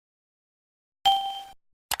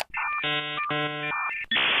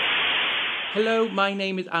Hello, my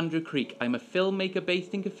name is Andrew Creek. I'm a filmmaker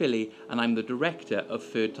based in Caerphilly and I'm the director of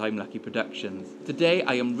Third Time Lucky Productions. Today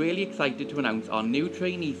I am really excited to announce our new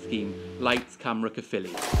trainee scheme, Lights Camera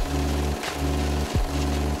Caerphilly.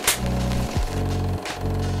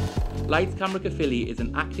 Lights Camera Caerphilly is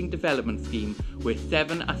an acting development scheme where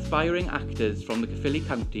 7 aspiring actors from the Caerphilly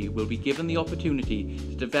County will be given the opportunity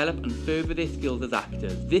to develop and further their skills as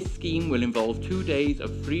actors. This scheme will involve 2 days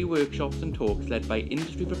of free workshops and talks led by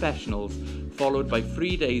industry professionals, followed by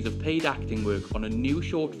 3 days of paid acting work on a new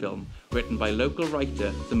short film written by local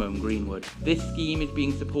writer Simone Greenwood. This scheme is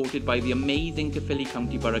being supported by the amazing Caerphilly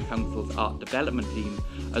County Borough Council's art development team,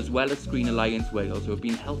 as well as Screen Alliance Wales, who have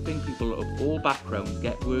been helping people of all backgrounds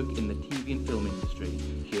get work in the TV and film industry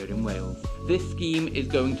here in Wales. This scheme is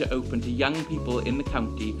going to open to young people in the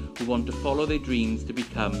county who want to follow their dreams to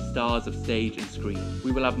become stars of stage and screen.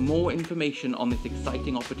 We will have more information on this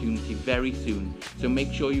exciting opportunity very soon, so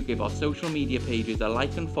make sure you give our social media pages a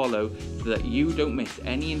like and follow so that you don't miss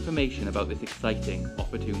any information about this exciting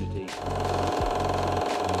opportunity.